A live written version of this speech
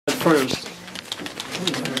first.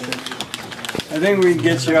 I think we can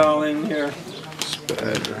get you all in here.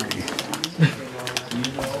 Battery.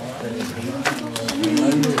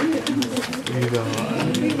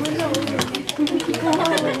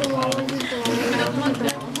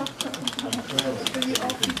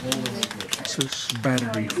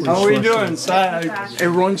 Battery. How are we doing, Si?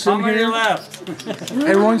 Everyone's How in many here? left?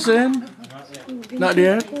 Everyone's in? Not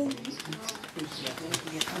yet?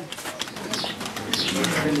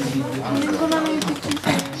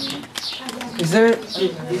 Is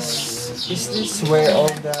this where all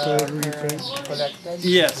the collected?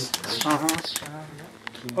 Yes.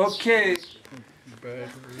 Okay.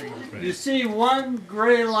 You see one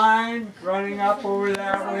gray line running up over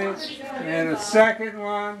that way, and a second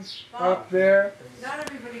one up there.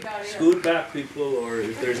 Scoot back, people, or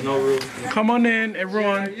if there's no room. Come on in,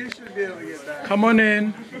 everyone. You should be able to get back. Come on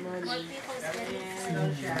in.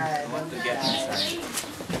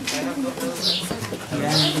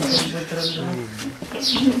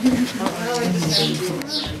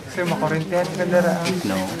 Kasi makorentiyan ka dara.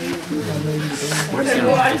 No.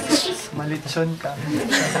 Malitsyon ka.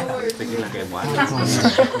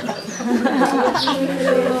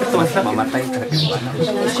 Mamatay ka.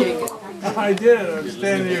 I did. I'm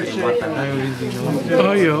standing here shaking.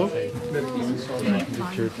 Oh, yo.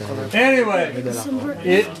 Anyway,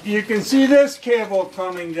 you can see this cable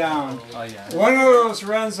coming down. One of those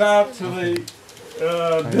runs out to the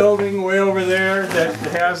building way over there that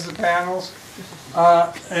has the panels.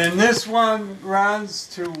 And this one runs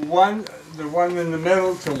to the one in the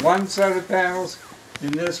middle to one set of panels.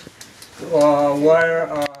 And this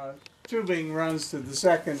wire tubing runs to the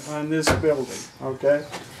second on this building. Okay?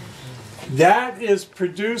 That is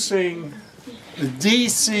producing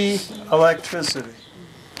DC electricity.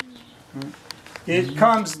 It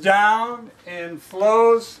comes down and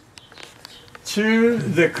flows to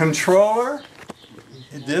the controller.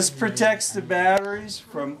 This protects the batteries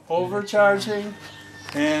from overcharging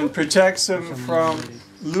and protects them from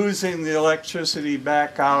losing the electricity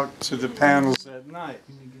back out to the panels at night.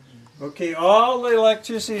 Okay, all the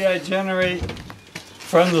electricity I generate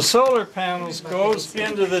from the solar panels goes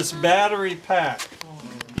into this battery pack.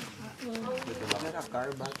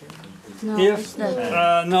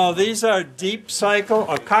 No, these are deep cycle.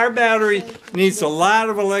 A car battery needs a lot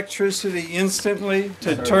of electricity instantly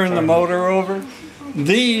to turn the motor over.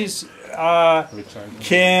 These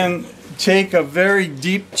can take a very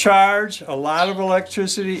deep charge, a lot of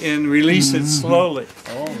electricity, and release it slowly.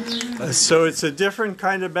 So it's a different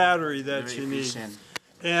kind of battery that you need.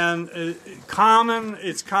 And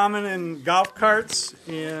it's common in golf carts,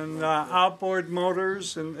 in outboard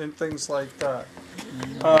motors, and things like that.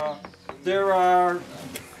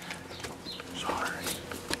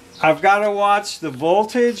 I've got to watch the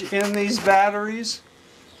voltage in these batteries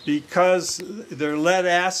because they're lead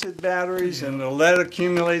acid batteries and the lead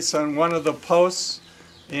accumulates on one of the posts.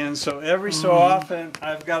 And so every so often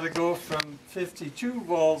I've got to go from 52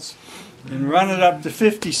 volts and run it up to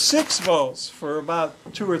 56 volts for about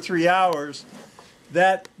 2 or 3 hours.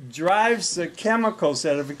 That drives the chemicals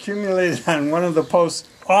that have accumulated on one of the posts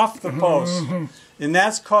off the post. And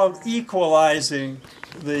that's called equalizing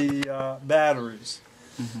the batteries.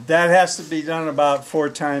 That has to be done about 4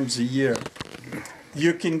 times a year.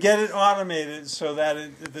 You can get it automated so that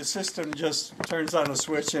the system just turns on a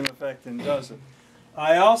switch in effect and does it.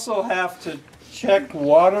 I also have to check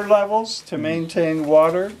water levels to maintain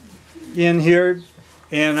water in here.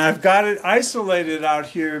 And I've got it isolated out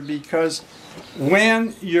here because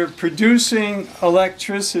when you're producing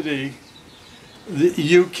electricity,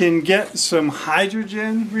 you can get some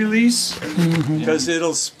hydrogen release because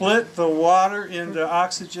it'll split the water into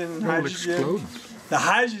oxygen and hydrogen. The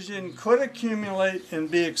hydrogen could accumulate and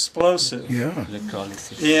be explosive. Yeah.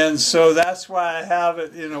 And so that's why I have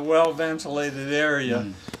it in a well-ventilated area.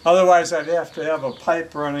 Otherwise, I'd have to have a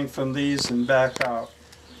pipe running from these and back out.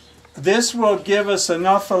 This will give us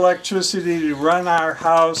enough electricity to run our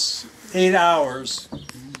house 8 hours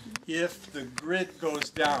if the grid goes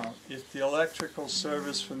down, if the electrical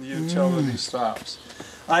service from the utility stops.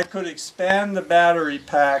 I could expand the battery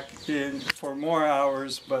pack for more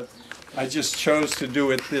hours, but I just chose to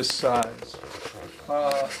do it this size.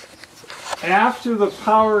 After the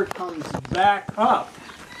power comes back up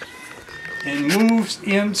and moves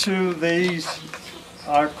into these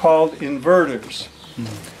are called inverters.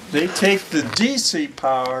 They take the DC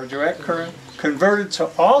power, direct current, convert it to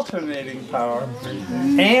alternating power,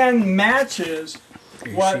 and matches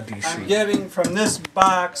what I'm getting from this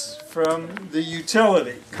box from the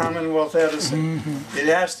utility, Commonwealth Edison. It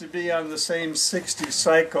has to be on the same 60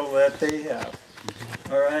 cycle that they have.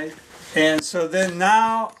 All right? And so then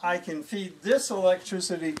now I can feed this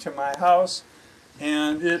electricity to my house,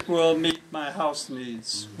 and it will meet my house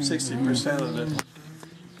needs, 60% of it.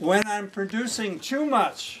 When I'm producing too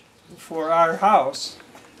much for our house,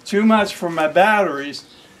 too much for my batteries,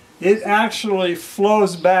 it actually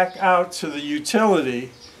flows back out to the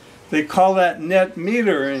utility. They call that net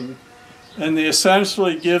metering, and they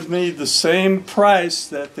essentially give me the same price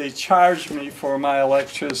that they charge me for my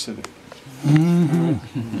electricity. The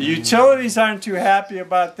utilities aren't too happy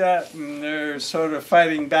about that, and they're sort of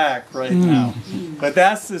fighting back right now. But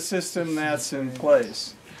that's the system that's in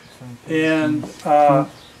place. And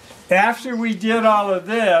after we did all of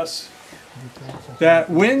this, that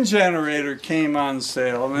wind generator came on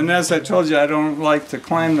sale. And as I told you, I don't like to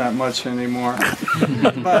climb that much anymore.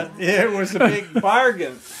 But it was a big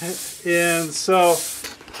bargain. And so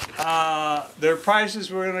their prices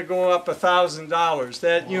were going to go up $1,000.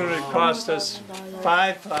 That unit cost us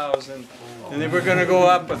 $5,000, and they were going to go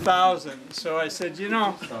up $1,000. So I said, you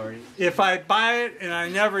know, if I buy it and I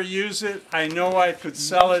never use it, I know I could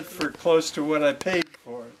sell it for close to what I paid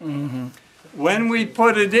for it. When we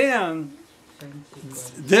put it in,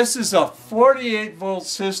 this is a 48-volt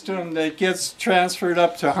system that gets transferred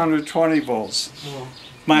up to 120 volts.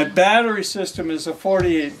 My battery system is a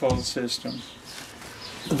 48-volt system.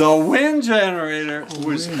 The wind generator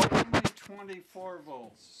was only 24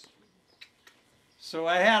 volts. So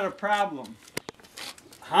I had a problem.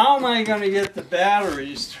 How am I going to get the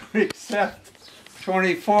batteries to accept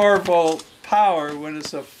 24-volt power when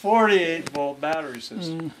it's a 48-volt battery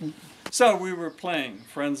system? So we were playing,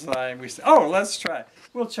 friends and I, we said, oh, let's try.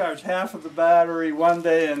 We'll charge half of the battery one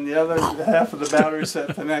day and the other half of the battery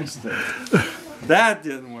set the next day. That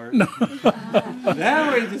didn't work. No.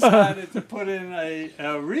 Then we decided to put in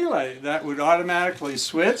a relay that would automatically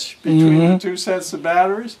switch between the two sets of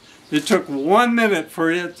batteries. It took 1 minute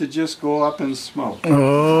for it to just go up in smoke.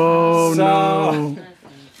 Oh, no.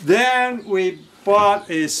 Then we bought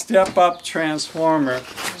a step-up transformer.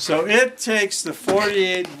 So it takes the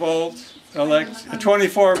 48-volt,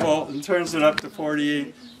 24-volt, and turns it up to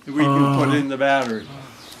 48, and we can put in the battery.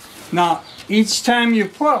 Now, each time you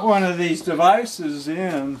put one of these devices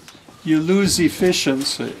in, you lose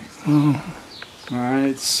efficiency. All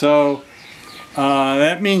right, so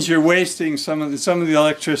that means you're wasting some of the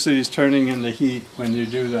electricity is turning into heat when you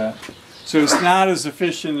do that. So it's not as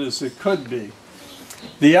efficient as it could be.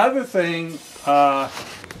 The other thing, a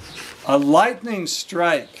lightning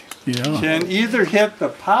strike can either hit the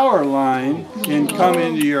power line and come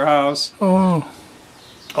into your house, or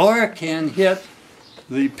it can hit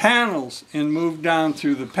the panels and move down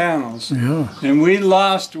through the panels. And we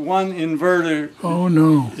lost one inverter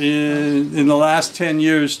in the last 10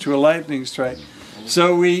 years to a lightning strike.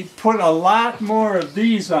 So we put a lot more of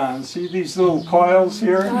these on. See these little coils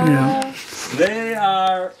here? They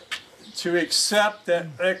are to accept that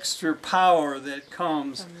extra power that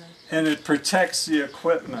comes, and it protects the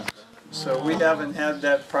equipment. So we haven't had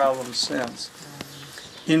that problem since.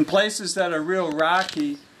 In places that are real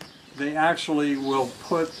rocky, they actually will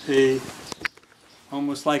put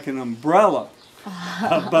almost like an umbrella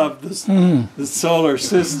above the solar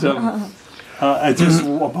system. Just a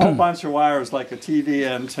whole bunch of wires like a TV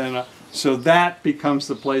antenna. So that becomes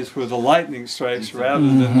the place where the lightning strikes rather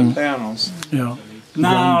than the panels.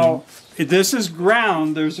 Now, this is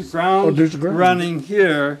ground. There's a ground running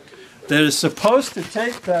here that is supposed to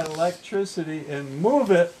take that electricity and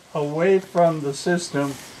move it away from the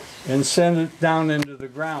system and send it down into the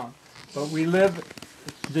ground. But we live,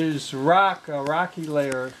 there's a rocky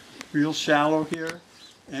layer, real shallow here,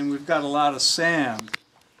 and we've got a lot of sand.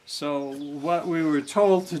 So what we were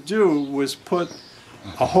told to do was put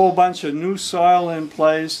a whole bunch of new soil in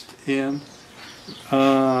place and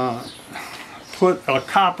put a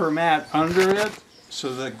copper mat under it,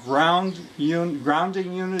 so the grounding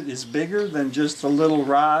unit is bigger than just a little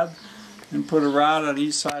rod, and put a rod on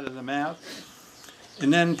each side of the mat,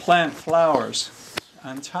 and then plant flowers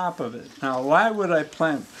on top of it. Now, why would I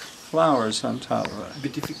plant flowers on top of it?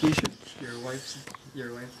 Beautification. Your wife's.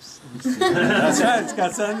 That's right, it's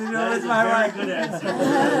got something to do with my wife.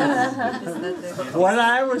 What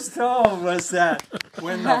I was told was that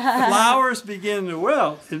when the flowers begin to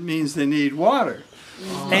wilt, it means they need water.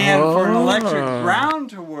 And for an electric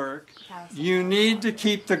ground to work, you need to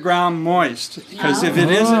keep the ground moist, because if it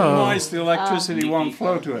isn't moist, the electricity won't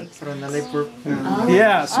flow to it.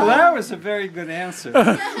 Yeah, so that was a very good answer.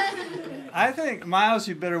 I think, Miles,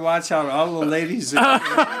 you better watch out. All the ladies are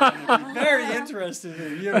gonna be very interested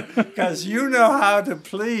in you because you know how to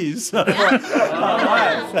please. Is her mother?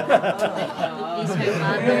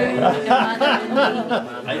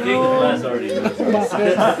 I think the class already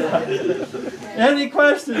knows. Any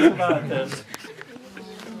questions about this?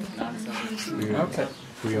 Okay.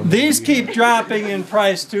 These keep dropping in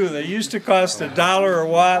price too. They used to cost $1 a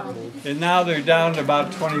watt, and now they're down to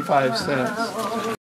about 25 cents.